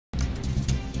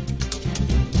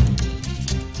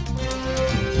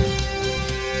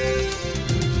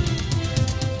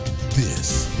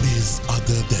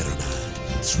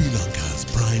Sri Lanka's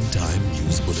prime time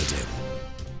news bulletin.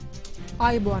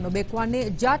 ආයුබෝවන් ඔබ එක්වන්නේ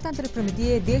ජාත්‍යන්තර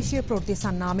ප්‍රමිතියේ දේශීය ප්‍රවෘත්ති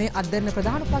සන්නාමයේ අධ්‍යයන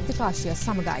ප්‍රධාන පත්‍රිකාශය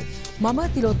සමගයි. මම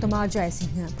තිලෝත්තමා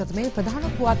ජයසිංහ. ප්‍රථමයෙන් ප්‍රධාන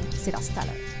පුවත්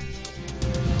සිරස්තල.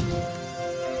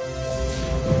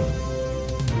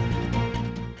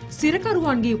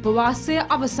 සිරකරුවන්ගේ උපවාසය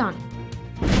අවසන්.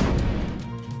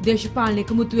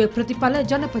 දේශපාලනික මුතුවේ ප්‍රතිඵල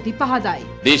ජනපති පහදයි.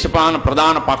 දේශපාලන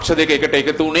ප්‍රධාන පක්ෂ දෙක එකට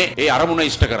එකතු වුණේ ඒ අරමුණ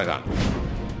ඉෂ්ට කරගන්න.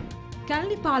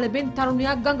 කැලණි පාලෙන්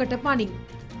තරුණියක් ගඟට පනින්.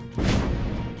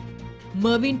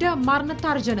 මර්වින්ට මරණ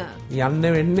තර්ජන. යන්න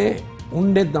වෙන්නේ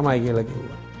උණ්ඩෙන් තමයි කියලා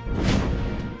කිව්වා.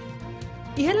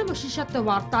 ඉහළම ශිෂ්‍යත්ව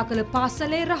වාර්තා කළ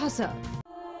පාසලේ රහස.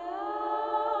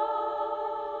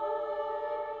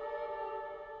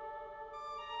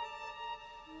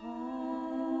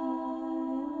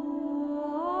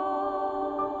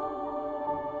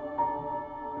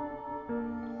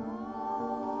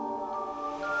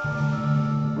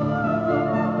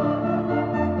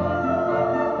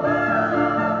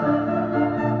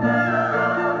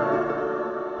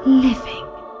 Living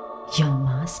your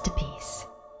masterpiece.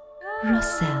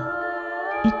 Roselle,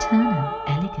 eternal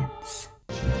elegance.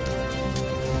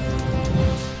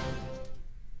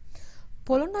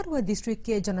 Polonnaruwa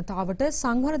දිස්ත්‍රික්කයේ ජනතාවට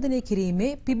සංවර්ධනය කිරීමේ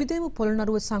පිබිදෙමු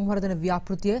පොළොන්නරුව සංවර්ධන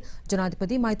ව්‍යාපෘතිය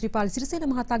ජනාධිපති මෛත්‍රීපාල සිරිසේන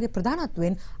මහතාගේ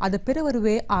ප්‍රධානත්වයෙන් අද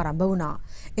පෙරවරුවේ ආරම්භ වුණා.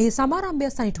 එහි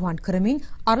සමාරම්භය සනිටුහන් කරමින්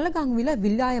අරලගංවිල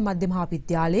විල්ලාය මධ්‍ය මහා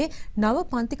විද්‍යාලයේ නව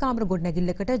පන්ති කාමර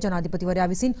ගොඩනැගිල්ලකට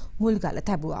ජනාධිපතිවරයා විසින් මුල්ගල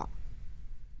තැබුවා.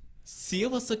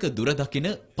 සියවසක දුර දකින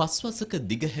පස්වසක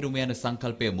දිගහැරුම යන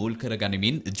සංකල්පය මූල් කර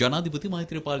ගනිමින් ජනාධිපති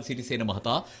මෛත්‍රීපාල සිරිසේන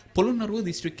මහතා පොළොන්නරුව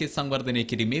දිස්ත්‍රික්කයේ සංවර්ධනය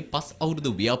කිරීමේ 5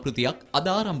 අවුරුදු ව්‍යාපෘතියක් අද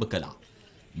ආරම්භ කළා.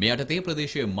 මේ යටතේ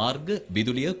ප්‍රදේශයේ මාර්ග,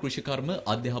 විදුලිය, කෘෂිකර්ම,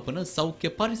 අධ්‍යාපන, සෞඛ්‍ය,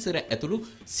 පරිසර ඇතුළු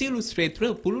සියලු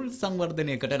ක්ෂේත්‍ර පුළුල්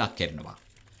සංවර්ධනයකට ලක් කරනවා.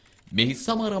 මෙහි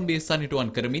සමාරම්භයේ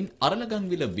සනිටුහන් කරමින්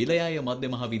අරලගංවිල විලයාය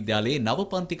මධ්‍ය මහා විද්‍යාලයේ නව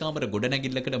පන්ති කාමර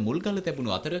ගොඩනැගිල්ලකට මුල්ගල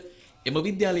තැබුණු අතර එම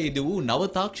විද්‍යාලයේදී වූ නව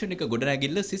තාක්ෂණික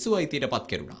ගොඩනැගිල්ල සිසු අයිතියට පත්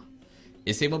කෙරුණා.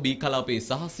 එසේම බී කලාපයේ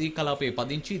සහ සී කලාපයේ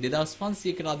පදිංචි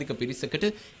 2500කට අධික පිරිසකට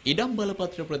ඉඩම්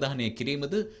බලපත්‍ර ප්‍රදානය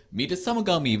කිරීමද මීට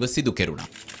සමගාමීව සිදු කෙරුණා.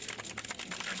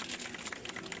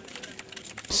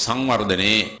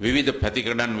 සංවර්ධනයේ විවිධ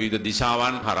පැතිකඩන් විවිධ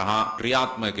දිශාවන් හරහා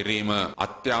ක්‍රියාත්මක කිරීම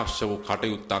අත්‍යවශ්‍ය වූ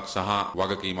කටයුත්තක් සහ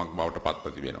වගකීමක් බවට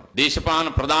පත්ව තිබෙනවා. දේශපාලන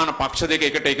ප්‍රධාන පක්ෂ දෙක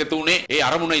එකට එකතු වුණේ ඒ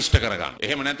අරමුණ ඉෂ්ට කරගන්න.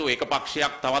 එහෙම නැතුව එක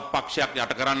පක්ෂයක් තවත් පක්ෂයක්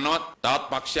යට කරන්නවත්, තවත්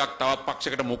පක්ෂයක් තවත්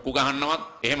පක්ෂයකට මුක්කු ගහන්නවත්,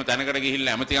 එහෙම තැනකට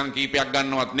ගිහිල්ලා ඇමතිකම් කීපයක්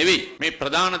ගන්නවත් නෙවෙයි. මේ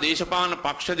ප්‍රධාන දේශපාලන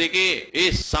පක්ෂ දෙකේ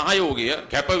ඒ සහයෝගය,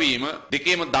 කැපවීම,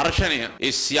 දෙකේම දර්ශනය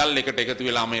ඒ සියල්ල එකට එකතු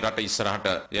වෙලා මේ රට ඉස්සරහට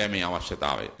යෑමේ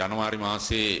අවශ්‍යතාවය. ජනවාරි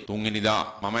මාසයේ 3 වෙනිදා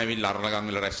මම ඇවිල්ලා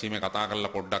අරලගංවිල රැස්වීමේ කතා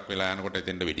කරලා පොඩ්ඩක් වෙලා යනකොට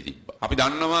එතෙන්ට වෙඩි තිබ්බා. අපි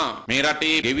දන්නවා මේ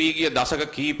රටේ ගෙවි ගිය දශක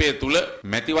කීපය තුල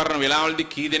මැතිවරණ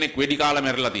වෙලාවලදී කී දෙනෙක් වෙඩි කාලා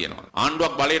මැරලා තියෙනවා.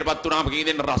 ආණ්ඩුවක් බලයටපත් වුණාම කී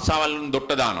දෙනෙක් රස්සාවල් වලින්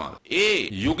දොට්ට දානවා. ඒ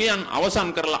යුගයන්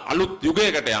අවසන් කරලා අලුත්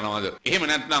යුගයකට යනවාද? එහෙම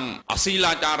නැත්නම්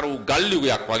අශීලාචාර වූ ගල්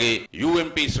යුගයක් වගේ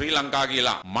UMP ශ්‍රී ලංකා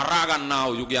කියලා මරා ගන්නා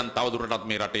වූ යුගයන් තවදුරටත්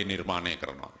මේ රටේ නිර්මාණය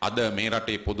කරනවා. අද මේ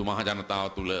රටේ පොදු මහ ජනතාව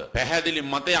තුල පැහැදිලි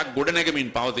මතයක්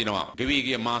ගොඩනැගෙමින් පවතිනවා. ගෙවි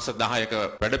ගිය මාස 10ක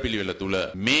වැඩපිළිවෙල තුල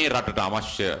මේ රටට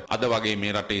අවශ්‍ය අද වගේ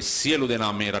මේ රටේ සියලු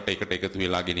දෙනා මේ රට එකට එකතු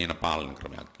වෙලා ගෙනියන පාලන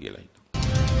ක්‍රමයක් කියලා හිතනවා.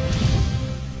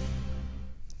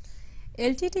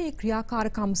 LTT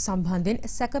ක්‍රියාකාරකම් සම්බන්ධයෙන්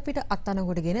සැකපිට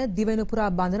අත්අඩංගුවටගෙන දිවයින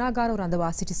පුරා බන්ධනාගාරව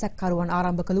රඳවා සිටි සැකකරුවන්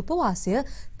ආරම්භ කළ උපවාසය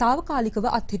తాවකාලිකව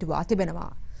අත්හිටුවා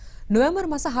තිබෙනවා. නොවැම්බර්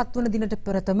මාස 7 වන දිනට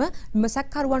ප්‍රථම මෙම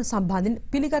සැකකරුවන් සම්බන්ධයෙන්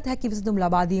පිළිගත හැකි විසඳුම්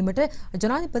ලබා දීමට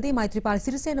ජනාධිපති මෛත්‍රීපාල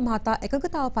සිරිසේන මහතා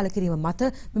එකඟතාව පළ කිරීම මත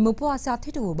මෙම උපවාසය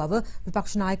අත්හිටු වූ බව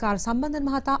විපක්ෂ නායක ආර් සම්බන්ධන්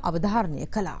මහතා අවධාරණය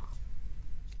කළා.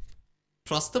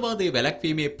 ත්‍රස්තවාදයේ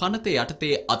වැළැක්වීමේ පනත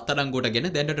යටතේ අත්අඩංගුවටගෙන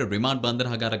දැනට රිමාන්ඩ්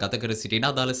බන්ධනාගාර ගත කර සිටින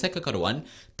අදාළ සැකකරුවන්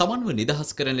තමන්ව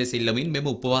නිදහස් කරන ලෙස ඉල්ලමින්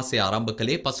මෙම උපවාසය ආරම්භ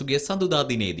කළේ පසුගිය සඳුදා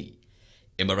දිනේදී.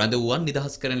 එම රැඳවුවන්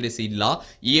නිදහස් කරන ලෙස ඉල්ලා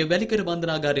ඊයේ වැලිකඩ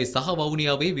බන්ධනාගාරයේ සහ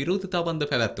වවුනියාවේ විරෝධතාවන්ද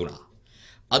පැවැත්වුණා.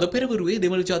 අද පෙරවරුවේ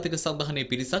දෙමළ ජාතික සන්ධානයේ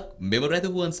පිරිසක් මෙම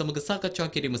රැඳවුවන් සමග සාකච්ඡා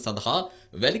කිරීම සඳහා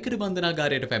වැලිකඩ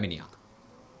බන්ධනාගාරයට පැමිණියා.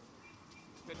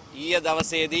 ඊයේ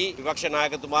දවසේදී විපක්ෂ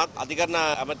නායකතුමාත් අධිකරණ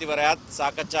ඇමතිවරයාත්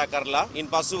සාකච්ඡා කරලා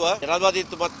ඉන්පසුව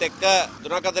ජනාධිපතිතුමත් එක්ක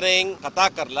දුරකථනයෙන් කතා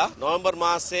කරලා නොවැම්බර්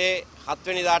මාසයේ 7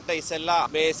 වෙනිදාට ඉස්සෙල්ලා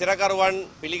මේ සිරකරුවන්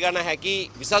පිළිගන්න හැකි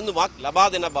විසඳුමක් ලබා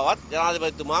දෙන බවත්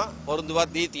ජනාධිපතිතුමා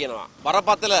පොරොන්දුවක් දී තියෙනවා.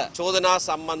 බරපතල චෝදනා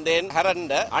සම්බන්ධයෙන්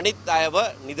හැරෙන්න අනිත් අයව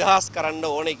නිදහස් කරන්න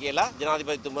ඕනේ කියලා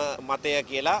ජනාධිපතිතුමා මතය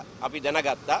කියලා අපි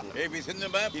දැනගත්තා. ඒ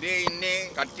විසඳුම ඉරේ ඉන්නේ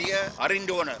කට්ටිය අරින්න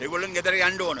ඕන. ඒගොල්ලන් ගෙදර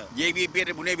යන්න ඕන. JVP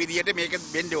ට මුනේ විදියට මේක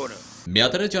වෙන්න ඕන. මේ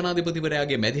අතර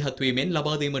ජනාධිපතිවරයාගේ මැදිහත් වීමෙන්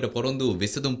ලබා දීමට පොරොන්දු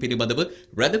විසඳුම් පිළිබඳව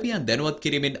රැදවියන් දැනුවත්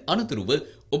කිරීමෙන් අනතුරුව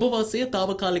උපවාසය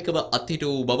తాවකාලිකව අත්හිට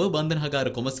වූ බව බන්ධනාගාර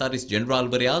කොමසාරිස්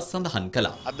ජෙනරාල්වරයා සඳහන්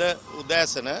කළා. අද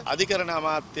උදෑසන අධිකරණ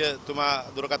අමාත්‍යතුමා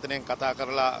දුරකථනයෙන් කතා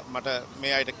කරලා මට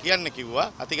මේ අයට කියන්න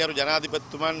කිව්වා. අතිගරු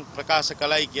ජනාධිපතිතුමන් ප්‍රකාශ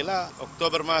කළයි කියලා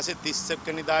ඔක්තෝබර් මාසේ 31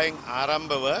 වෙනිදායෙන්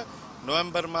ආරම්භව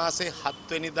නොවැම්බර් මාසේ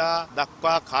 7 වෙනිදා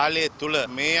දක්වා කාලය තුල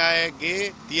මේ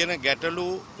අයගේ තියෙන ගැටලු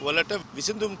වලට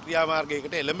විසඳුම්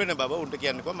ක්‍රියාමාර්ගයකට එළඹෙන බව උන්ට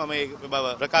කියන්නකෝ මම ඒ බව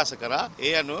ප්‍රකාශ කරා.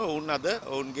 ඒ අනුව උන් අද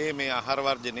ඔවුන්ගේ මේ ආහාර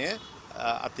වර්ජනය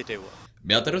අත්හිටෙව්වා.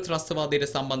 මේ අතර ත්‍රස්තවාදයට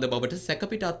සම්බන්ධ බවට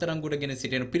සැකපිට අත්අඩංගුවටගෙන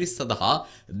සිටින පිරිස් සඳහා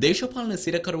දේශපාලන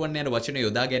සිරකරුවන් යන වචන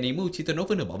යොදා ගැනීම උචිත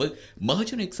නොවන බව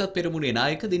මහජන එක්සත් පෙරමුණේ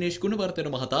නායක දිනේෂ් ගුණවර්ධන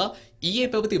මහතා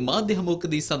ඊයේ පැවති මාධ්‍ය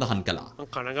හමුවකදී සඳහන් කළා.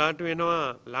 කනගාටු වෙනවා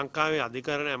ලංකාවේ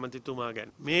අධිකරණ ඇමතිතුමා ගැන.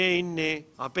 මේ ඉන්නේ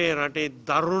අපේ රටේ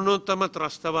දරුණුතම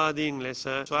ත්‍රස්තවාදීන් ලෙස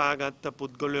සොයාගත්ත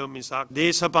පුද්ගලයෝ මිසක්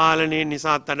දේශපාලනයේ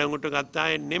නිසා අත්අඩංගුවට ගත්ත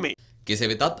අය නෙමෙයි.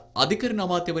 කෙසේ වෙතත් අධිකරණ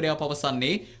අමාත්‍යවරයා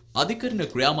පවසන්නේ අධිකරණ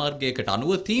ක්‍රියාමාර්ගයකට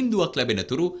අනුව තීන්දුවක් ලැබෙන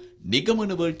තුරු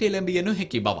නිගමන වලට එළඹිය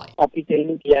නොහැකි බවයි. අපිට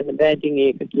එන්නේ කියන්න බෑ. ඉතින්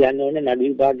ඒක කියන්න ඕනේ නඩු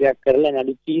විභාගයක් කරලා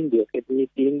නඩු තීන්දුවක්. ඒ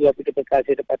තීන්දුව අපිට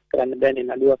ප්‍රකාශයටපත් කරන්න බෑනේ.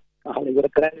 නඩුවක් අහලා ඉවර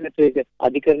කරන්නේ නැතුව ඒක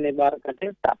අධිකරණේ බාර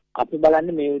කටයුත්ත. අපි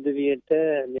බලන්නේ මේ උදවියට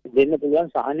දෙන්න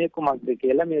පුළුවන් සහනය කුමක්ද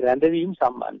කියලා මේ රැඳවීම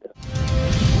සම්බන්ධව.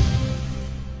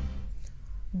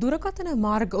 දුරකථන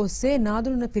මාර්ග ඔස්සේ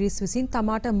නාදුන පිරිස් විසින්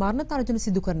තමාට මරණ තර්ජන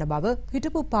සිදු කරන බව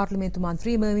හිටපු පාර්ලිමේන්තු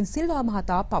මන්ත්‍රී මර්වින් සිල්වා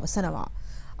මහතා පවසනවා.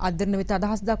 අධිකරණ වෙත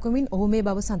අදහස් දක්වමින් ඔහු මේ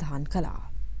බව සඳහන් කළා.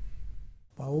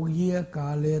 පෞගිය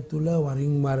කාලය තුල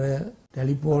වරින් වර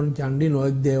ටෙලිෆෝන් ඡන්දි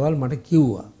නොඑක් දේවල් මට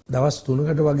කිව්වා. දවස්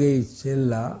 3කට වගේ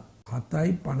ඉස්සෙල්ලා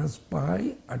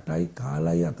 7:55යි 8යි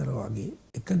කාලයි අතර වගේ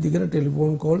එක දිගට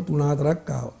ටෙලිෆෝන් කෝල්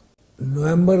 3-4ක් ආවා.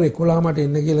 නොවැම්බර් 11 මට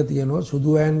එන්න කියලා තියෙනවා සුදු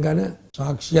වෑන් ගැන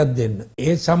සාක්ෂියක් දෙන්න.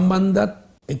 ඒ සම්බන්ධත්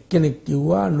එක්කෙනෙක්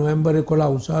කිව්වා නොවැම්බර් 11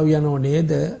 උසාවිය යනව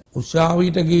නේද?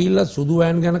 උසාවියට ගිහිල්ලා සුදු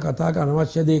වෑන් ගැන කතා කරන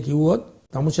අවශ්‍ය දේ කිව්වොත්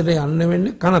තමුසෙට යන්න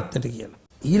වෙන්නේ කනත්තට කියලා.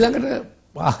 ඊළඟට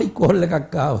පායි කෝල්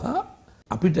එකක් ආවා.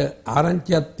 අපිට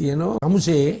ආරංචියක් තියෙනවා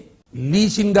තමුසේ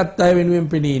ලීසින් ගත්ත අය වෙනුවෙන්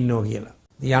පෙනී ඉන්නවා කියලා.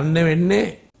 යන්න වෙන්නේ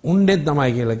උන්ඩෙන්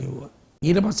තමයි කියලා කිව්වා.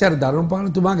 ඊට පස්සේ අර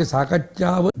ධර්මපාලතුමාගේ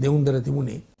සාකච්ඡාව දෙවුන්දර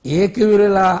තිබුණේ. ඒක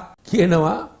ඉවරලා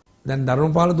කියනවා දැන්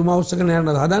ධර්මපාලතුමා උස්සගෙන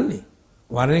යන්න හදන්නේ.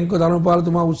 වරෙන්කෝ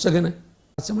ධර්මපාලතුමා උස්සගෙන.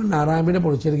 ඊපස්සේ මම නාරායණපිට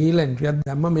පොලිසියට ගිහිල්ලා එන්ට්‍රියක්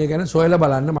දැම්මා මේ ගැන සොයලා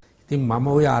බලන්න. ඉතින් මම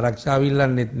ওই ආරක්ෂාව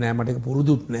ඉල්ලන්නෙත් නෑ. මට ඒක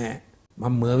පුරුදුත් නෑ.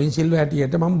 මම මර්වින් සිල්වා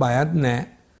හැටියට මම බයත් නෑ.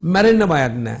 මැරෙන්න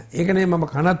බයත් නෑ. ඒකනේ මම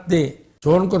කනත්තේ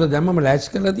ෂෝන්කොත දැම්මම ලෑච්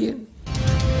කරලා තියෙන්නේ.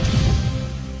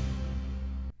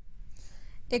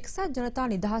 එක්සත් ජනතා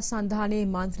නිදහස් සන්ධානයේ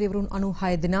මන්ත්‍රීවරුන්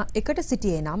 96 දෙනා එකට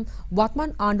සිටියේ නම්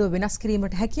වත්මන් ආණ්ඩුව වෙනස්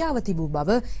කිරීමට හැකියාව තිබූ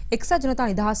බව එක්සත් ජනතා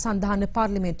නිදහස් සන්ධාන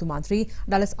පාර්ලිමේන්තු මන්ත්‍රී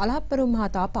ඩලස් අලහප්පරුම්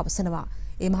මහතා පවසනවා.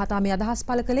 ඒ මහතා මේ අදහස්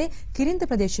පළ කළේ කිරින්ද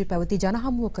ප්‍රදේශයේ පැවති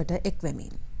ජනහමුවකට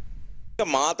එක්වෙමින්.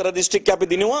 මාතර දිස්ත්‍රික්කය අපි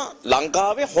දිනුවා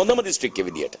ලංකාවේ හොඳම දිස්ත්‍රික්කය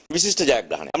විදියට. විශිෂ්ට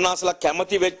ජයග්‍රහණයක්. තමුන්නාසලා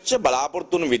කැමති වෙච්ච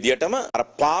බලාපොරොත්තු වුණු විදියටම අර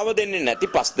පාව දෙන්නේ නැති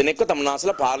 5 දෙනෙක්ව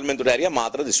තමුන්නාසලා පාර්ලිමේන්තුවට ඇරියා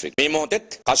මාතර දිස්ත්‍රික්කය. මේ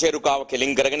මොහොතේත් කෂේරුකාව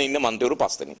කෙලින් කරගෙන ඉන්න මන්ත්‍රීවරු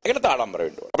 5 දෙනෙක්. ඒකට තාඩම්බර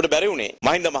වෙන්න ඕන. අපිට බැරි වුණේ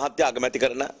මහින්ද මහත්තයා අගමැති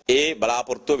කරන ඒ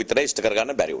බලාපොරොත්තුව විතරයි ඉෂ්ට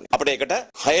කරගන්න බැරි වුණේ. අපිට ඒකට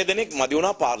 6 දෙනෙක් මදි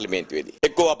වුණා පාර්ලිමේන්තුවේදී.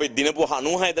 එක්කෝ අපි දිනපු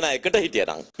 96 දෙනා එකට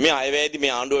හිටියනම් මේ අයවැයේදී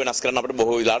මේ ආණ්ඩුව වෙනස් කරන්න අපිට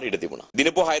බොහෝ වෙලාවට ඉඩ තිබුණා.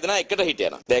 දිනපු 6 දෙනා එකට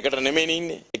හිටියනම් දැන් ඒකට නෙමෙයි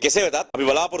ඉන්නේ. කෙසේ වෙතත් අපි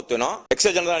බලාපොරොත්තු වෙනවා එක්සත්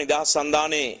ජනතා නිදහස්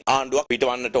සන්ධානයේ ආණ්ඩුවක්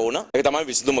පිටවන්නට ඕන. ඒක තමයි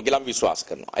විසඳුම කියලා අපි විශ්වාස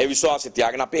කරනවා. ඒ විශ්වාසය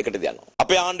තියාගෙන අපි එකට යනවා.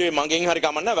 අපේ ආණ්ඩුවේ මගෙන් හරි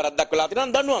කමන්න වැරද්දක් වෙලා තියෙනවා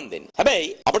දඬුවම් දෙන්න.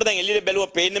 හැබැයි අපිට දැන් එළියට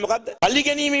බැලුවා පේන්නේ මොකද්ද? පල්ලි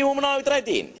ගැනීමේ වමනාව විතරයි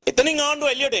තියෙන්නේ. එතනින්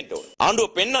ආණ්ඩුව එළියට එන්න ඕන.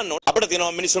 ආණ්ඩුව පෙන්වන්න ඕන. අපිට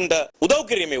තියෙනවා මිනිසුන්ට උදව්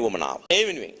කිරීමේ වමනාව. ඒ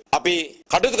වෙනුවෙන් අපි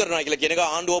කටයුතු කරනවා කියලා කියන එක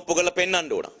ආණ්ඩුව ඔප්පු කරලා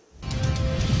පෙන්වන්න ඕන.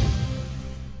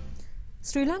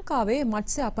 ශ්‍රී ලංකාවේ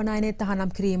මත්ස්‍ය අපනයනය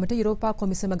තහනම් කිරීමට යුරෝපා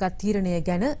කොමිසම ගත් තීරණය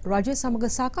ගැන රජය සමග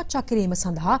සාකච්ඡා කිරීම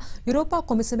සඳහා යුරෝපා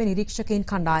කොමිසමේ නිරීක්ෂකයින්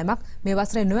කණ්ඩායමක් මේ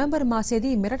වසරේ නොවැම්බර්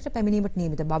මාසයේදී මෙරටට පැමිණීමට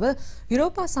නියමිත බව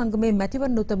යුරෝපා සංගමේ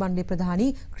මැතිවරණ උත්තර මණ්ඩල ප්‍රධානී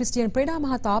ක්‍රිස්ටියන් ප්‍රේඩා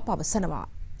මහතා පවසනවා.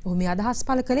 ඔහු මේ අදහස්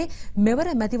පළ කළේ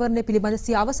මෙවර මැතිවරණය පිළිබඳ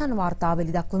සිය අවසන් වාර්තාව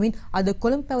එළි දක්වමින් අද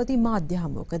කොළඹ පැවති මාධ්‍ය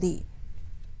හමුවකදී.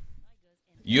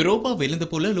 යුරෝපා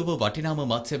වෙළඳපොළ ලොව වටිනාම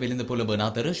මත්ස්‍ය වෙළඳපොළ වන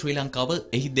අතර ශ්‍රී ලංකාව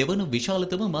එහි දෙවන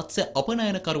විශාලතම මත්ස්‍ය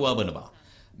අපනයනකරුවා වනවා.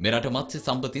 මෙරට මත්ස්‍ය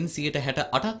සම්පතින්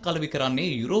 68%ක් අලෙවි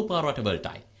කරන්නේ යුරෝපා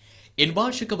රටවලටයි. එන්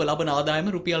වාර්ෂිකව ලබන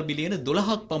ආදායම රුපියල් බිලියන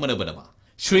 12ක් පමණ වනවා.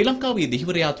 ශ්‍රී ලංකාවේ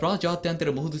දිහිවර යාත්‍රා ජාත්‍යන්තර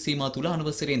මුහුදු සීමා තුල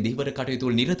අනවසරයෙන් දිහිවර කටයුතු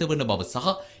වල නිරත වන බව සහ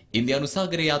ඉන්දියානු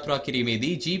සාගරය යාත්‍රා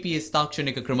කිරීමේදී GPS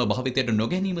තාක්ෂණික ක්‍රම භාවිතයට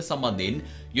නොගැනීම සම්බන්ධයෙන්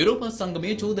යුරෝපා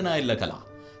සංගමය චෝදනා එල්ල කළා.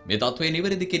 මේ තත්ත්වය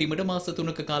නිවැරදි කිරීමට මාස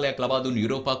 3ක කාලයක් ලබා දුන්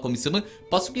යුරෝපා කොමිසම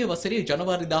පසුගිය වසරේ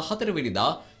ජනවාරි 14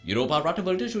 වෙනිදා යුරෝපා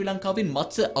රටවලට ශ්‍රී ලංකාවෙන්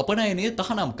මත්ස්‍ය අපනයනය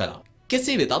තහනම් කළා.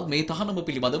 කෙසේ වෙතත් මේ තහනම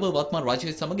පිළිබඳව වත්මන්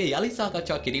රජය සමග යලි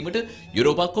සාකච්ඡා කිරීමට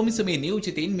යුරෝපා කොමිසමේ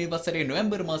නියෝජිතයින් මේ වසරේ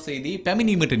November මාසයේදී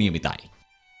පැමිණීමට නියමිතයි.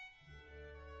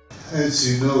 As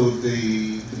you know, the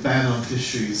ban on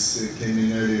fisheries came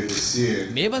in earlier this year.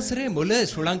 මේ වසරේ මුල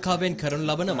ශ්‍රී ලංකාවෙන් කරනු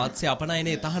ලබන මත්ස්‍ය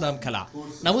අපනයනයේ තහනම් කළා.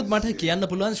 නමුත් මට කියන්න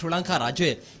පුළුවන් ශ්‍රී ලංකා රජය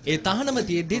ඒ තහනම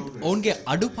තියෙද්දිත් ඔවුන්ගේ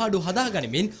අඩුපාඩු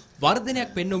හදාගනිමින්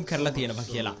වර්ධනයක් පෙන්눔 කරලා තියෙනවා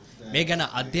කියලා. මේ ගැන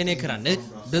අධ්‍යයනය කරන්න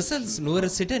බ්‍රසල්ස් නුවර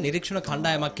සිට නිරීක්ෂණ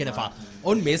කණ්ඩායමක් එනවා.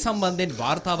 ඔවුන් මේ සම්බන්ධයෙන්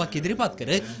වාර්තාවක් ඉදිරිපත්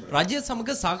කර රජය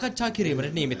සමග සාකච්ඡා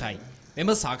කිරීමට නියමිතයි. මෙම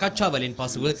සාකච්ඡාවලින්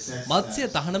පසුව මත්ස්‍ය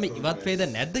තහනම ඉවත් වේද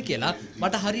නැද්ද කියලා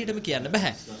මට හරියටම කියන්න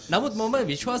බෑ. නමුත් මම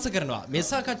විශ්වාස කරනවා මේ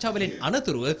සාකච්ඡාවලින්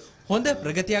අනතුරුව හොඳ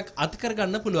ප්‍රගතියක් අත්කර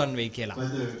ගන්න පුළුවන් වෙයි කියලා.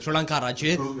 ශ්‍රී ලංකා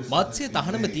රජය මත්ස්‍ය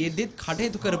තහනම තියෙද්දිත්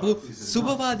කටයුතු කරපු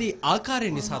සුබවාදී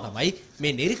ආකාරය නිසා තමයි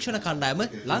මේ නිරීක්ෂණ කණ්ඩායම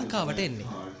ලංකාවට එන්නේ.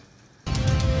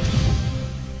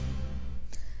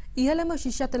 ඉහළම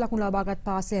ශිෂ්‍යත්ව ලකුණු ලබාගත්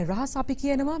පාසලේ රහස අපි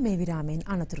කියනවා මේ විරාමයෙන්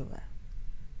අනතුරුව.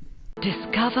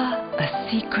 Discover a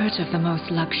secret of the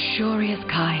most luxurious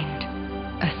kind.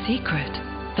 A secret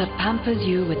that pampers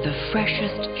you with the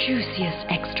freshest, juiciest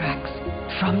extracts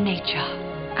from nature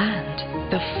and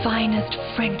the finest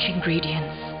French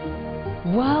ingredients.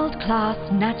 World-class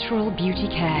natural beauty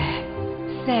care.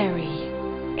 Sari,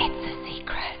 it's a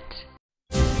secret.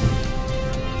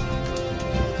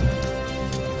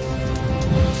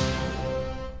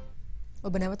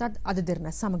 ඔබ නැවතත් අද දෙරණ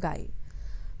සමගයි.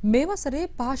 මේ වසරේ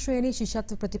පහ ශ්‍රේණී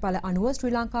ශිෂ්‍යත්ව ප්‍රතිඵල අනුව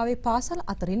ශ්‍රී ලංකාවේ පාසල්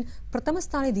අතරින් ප්‍රථම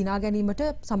ස්ථානය දිනා ගැනීමට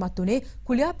සමත් වුණේ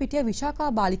කුලියාපිටිය විශාකා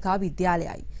බාලිකා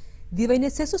විද්‍යාලයයි. දිවයිනේ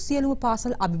සෙසු සියලුම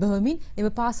පාසල් අභිභවමින් එම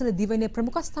පාසල දිවයිනේ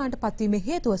ප්‍රමුඛ ස්ථානයට පත්වීමේ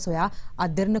හේතුව සොයා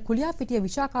අධ්‍යයන කුලියාපිටිය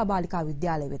විශාකා බාලිකා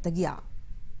විද්‍යාලය වෙත ගියා.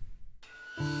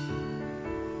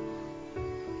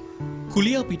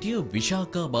 කුලියාපිටිය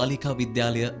විශාකා බාලිකා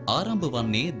විද්‍යාලය ආරම්භ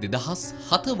වන්නේ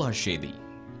 2007 වර්ෂයේදී.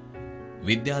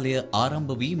 විද්‍යාලය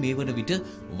ආරම්භ වී මේ වන විට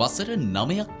වසර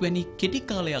 9ක් වැනි කෙටි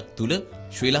කාලයක් තුල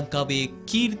ශ්‍රී ලංකාවේ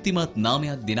කීර්තිමත්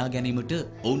නාමයක් දිනා ගැනීමට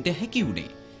ඔවුන්ට හැකි වුණේ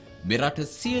මෙරට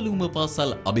සියලුම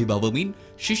පාසල් අභිබවමින්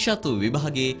ශිෂ්‍යත්ව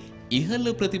විභාගයේ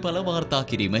ඉහළ ප්‍රතිඵල වාර්තා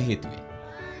කිරීම හේතුවෙන්.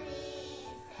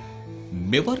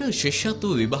 මෙවර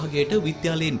ශිෂ්‍යත්ව විභාගයට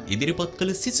විද්‍යාලයෙන් ඉදිරිපත්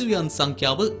කළ සිසුවියන්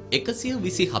සංඛ්‍යාව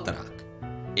 124ක්.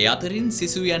 ඒ අතරින්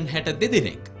සිසුවියන් 62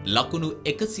 දෙනෙක් ලකුණු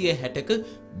 160ක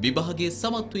විභාගයේ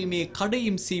සමත් වීමේ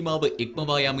කඩයිම් සීමාව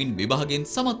ඉක්මවා යමින් විභාගයෙන්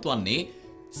සමත් වන්නේ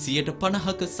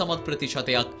 50%ක සමත්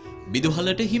ප්‍රතිශතයක්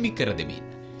විදුහලට හිමි කර දෙමින්.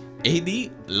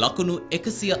 එහිදී ලකුණු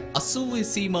 180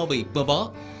 සීමාව ඉක්මවා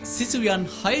සිසුවියන්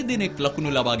 6 දෙනෙක්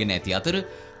ලකුණු ලබාගෙන ඇති අතර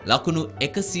ලකුණු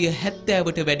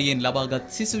 170ට වැඩියෙන්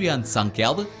ලබාගත් සිසුවියන්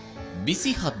සංඛ්‍යාව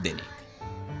 27 දෙනෙක්.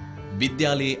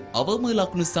 විද්‍යාලයේ අවම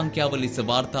ලකුණු සංඛ්‍යාව ලෙස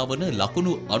වාර්තා වන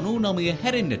ලකුණු 99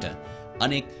 හැරෙන්නට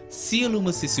අනෙක් සියලුම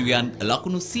සිසුවියන්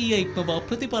ලකුණු 100 ඉක්මවා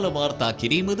ප්‍රතිඵල වාර්තා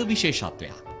කිරීමද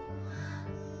විශේෂත්වයක්.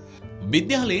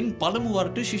 විද්‍යාලයෙන් පළමු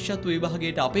වරට ශිෂ්‍යත්ව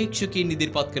විභාගයට අපේක්ෂකයින්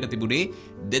ඉදිරිපත් කර තිබුණේ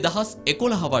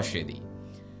 2011 වර්ෂයේදී.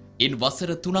 ඉන්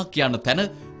වසර 3ක් යන තැන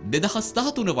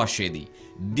 2013 වර්ෂයේදී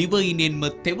දිවයිනෙන්ම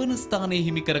තෙවන ස්ථානයේ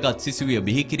හිමි කරගත් සිසුවිය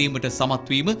බිහි කිරීමට සමත්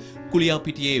වීම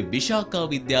කුලියාපිටියේ විශාකා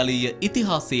විද්‍යාලීය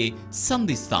ඉතිහාසයේ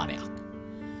සම්දිස්ථානයක්.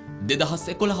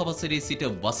 2011 වසරේ සිට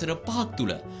වසර 5ක්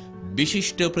තුල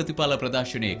විශිෂ්ට ප්‍රතිඵල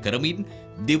ප්‍රදර්ශනය කරමින්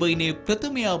දිවයිනේ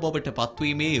ප්‍රථමයා බවට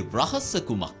පත්වීමේ රහස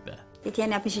කුමක්ද? ඒ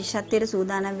කියන්නේ අපි ශිෂ්‍යත්වයට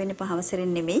සූදානම් වෙන්නේ පහ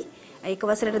වසරෙන් නෙමෙයි. ඒක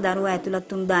වසරට දරුවා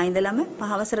ඇතුළත් වුණු දා ඉඳලම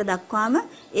පහ වසර දක්වාම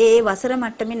ඒ වසර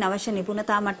මට්ටමින් අවශ්‍ය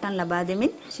නිපුණතා මට්ටම් ලබා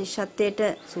දෙමින් ශිෂ්‍යත්වයට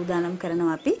සූදානම්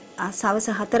කරනවා අපි. සවස්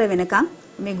 4 වෙනකම්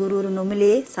මේ ගුරුවරු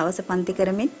නොමිලේ සවස් පන්ති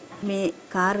කරමින් මේ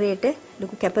කාර්යයට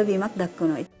ලොකු කැපවීමක්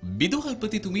දක්වනවා.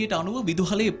 විදුහල්පතිතුමියට අනුව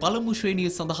විදුහලේ පළමු ශ්‍රේණිය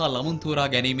සඳහා ළමුන් තෝරා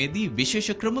ගැනීමේදී විශේෂ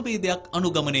ක්‍රමවේදයක්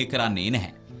අනුගමනය කරන්නේ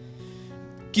නැහැ.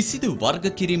 කිසිදු වර්ග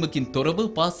කිරීමකින් තොරව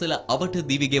පාසල අවට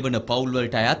දිවිගෙවන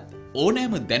පවුල්වලට අයත්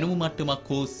ඕනෑම දැනුම මට්ටමක්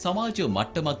හෝ සමාජ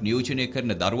මට්ටමක් නියෝජනය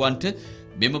කරන දරුවන්ට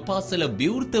මෙම පාසල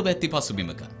විවෘතව ඇති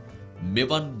පසුබිමක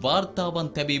මෙවන් වාර්තාවන්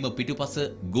තැබීම පිටුපස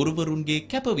ගුරුවරුන්ගේ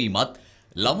කැපවීමත්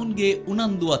ළමුන්ගේ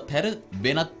උනන්දුවත් හැර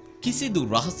වෙනත් කිසිදු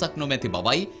රහසක් නොමැති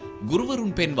බවයි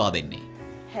ගුරුවරුන් පෙන්වා දෙන්නේ.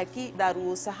 හැකි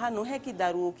දරුවෝ සහ නොහැකි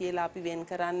දරුවෝ කියලා අපි වෙන්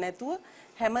කරන්නේ නැතුව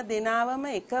හැම දෙනාවම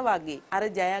එක වගේ අර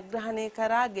ජයග්‍රහණය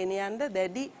කරා ගෙන යන්න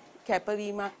දැඩි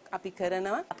කැපවීමක් අපි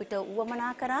කරනවා. අපිට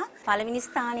උවමනා කරා පළවෙනි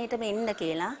ස්ථානයටම එන්න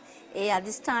කියලා. ඒ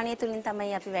අධිෂ්ඨානය තුලින්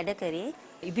තමයි අපි වැඩ කරේ.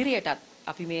 ඉදිරියටත්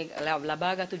අපි මේ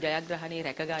ලබාගත්තු ජයග්‍රහණය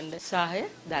රැකගන්න උත්සාහය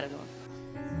දරනවා.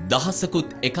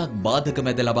 දහසකුත් එකක් බාධක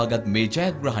මැද ලබාගත් මේ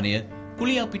ජයග්‍රහණය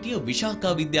කුලියාපිටිය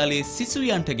විශාකා විද්‍යාලයේ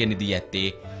සිසුවියන්ට ගෙන දී ඇත්තේ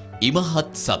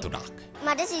ඉමහත් සතුටක්.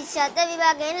 මට ශිෂ්‍යත්ව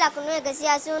විභාගයෙන් ලකුණු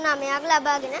 189ක්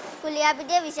ලබාගෙන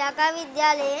කුලියාපිටිය විශාකා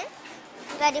විද්‍යාලයේ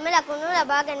වැඩිම ලකුණු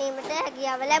ලබා ගැනීමට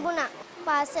හැකියාව ලැබුණා.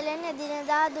 පාසලෙන්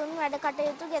එදිනෙදා දුන් වැඩ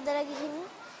කටයුතු ගෙදර ගිහින්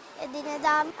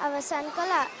එදිනෙදා අවසන්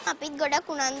කළා. අපිත් ගොඩක්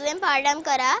උනන්දුවෙන් පාඩම්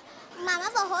කරා. මම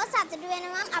බොහෝ සතුටු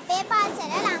වෙනවා අපේ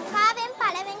පාසල ලංකාවෙන්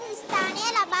පළවෙනි ස්ථානය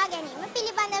ලබා ගැනීම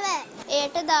පිළිබඳව.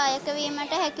 ඒට දායක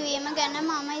වීමට හැකියවීම ගැන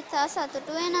මම ඉතා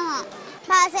සතුටු වෙනවා.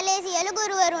 පාසලේ සියලු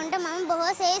ගුරුවරුන්ට මම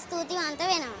බොහෝසේ ස්තුතිවන්ත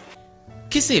වෙනවා.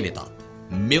 කෙසේ වෙතත්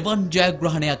මෙවන්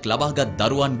ජයග්‍රහණයක් ලබාගත්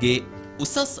දරුවන්ගේ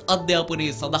උසස්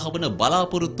අධ්‍යාපනයේ සඳහා වන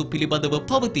බලාපොරොත්තු පිළිබඳව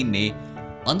පවතින්නේ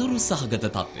අඳුරු සහගත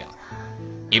තත්ත්වයක්.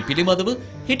 ඒ පිළිබඳව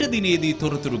හෙට දිනේදී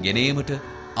තොරතුරු ගෙනීමට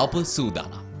අප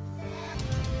සූදානම්.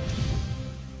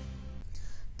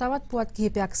 තවත් පුවත්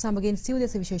කිහිපයක් සමගින්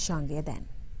සිව්දෙස විශේෂාංගය දැන්.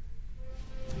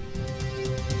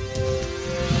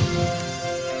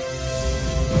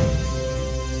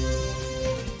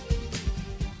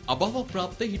 අභව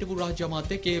ප්‍රාප්ත හිටපු රාජ්‍ය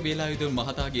අමාත්‍ය කේ වේලායුධ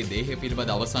මහතාගේ දේහය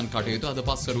පිළිබඳ අවසන් කටයුතු අද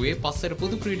පස්වරුවේ පස්සර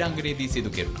පොදු ක්‍රීඩාංගණයේදී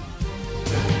සිදු කෙරුණා.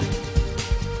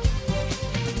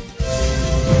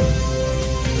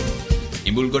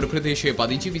 ඉඹුල්ගොඩ ප්‍රදේශයේ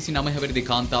පදිංචි 29 හැවිරිදි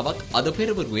කාන්තාවක් අද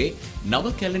පෙරවරුවේ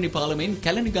නව කැලණි පාලමෙන්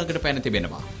කැලණි ගඟට පැන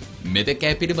තිබෙනවා. මෙතෙක්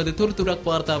ඇය පිළිබඳ තොරතුරක්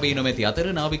වාර්තා වී නොමැති අතර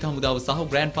නාවික හමුදාව සහ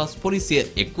ග්‍රෑන්ඩ් පාස් පොලිසිය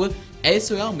එක්ව ඇය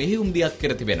සොයා මෙහෙයුම් දියත්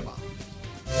කර තිබෙනවා.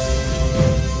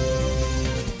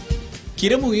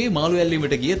 කිරමුවේ මාළු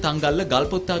ඇල්ලීමට ගිය තංගල්ල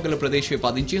ගල්පොත්තාගල ප්‍රදේශයේ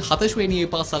පදිංචි 7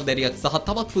 ශ්‍රේණියේ පාසල් දැරියක් සහ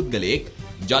තවත් පුද්ගලයෙක්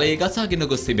ජලයේ ගසාගෙන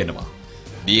ගොස් තිබෙනවා.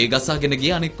 දියේ ගසාගෙන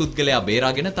ගිය අනෙක් පුද්ගලයා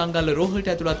බේරාගෙන තංගල්ල රෝහලට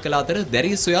ඇතුළත් කළ අතර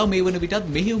දැරිය සොයා මේ වන විටත්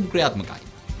මෙහෙයුම් ක්‍රියාත්මකයි.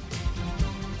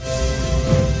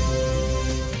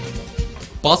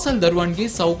 පාසල් දරුවන්ගේ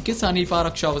සෞඛ්‍ය සනීප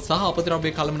ආරක්ෂාව සහ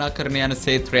අපද්‍රව්‍ය කළමනාකරණය යන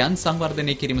ක්ෂේත්‍රයන්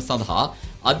සංවර්ධනය කිරීම සඳහා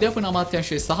අධ්‍යාපන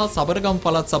අමාත්‍යාංශය සහ සබරගම්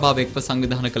පළාත් සභාව එක්ව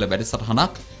සංවිධානය කළ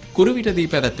වැඩසටහනක්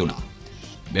කුරුවිටදී පැවැත්වුණා.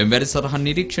 මෙම වැඩසටහන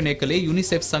නිරීක්ෂණය කළේ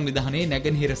යුනිසෙෆ් සංවිධානයේ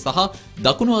නැගෙනහිර සහ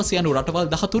දකුණු ආසියානු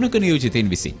රටවල් 13ක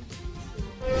නියෝජිතයින් විසින්.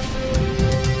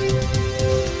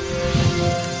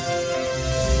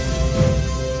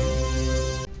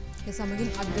 සමගින්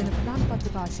අධ්‍යයන ප්‍රධාන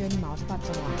පත්‍රිකාශය නිමාවට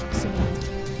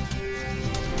පත්වනවා.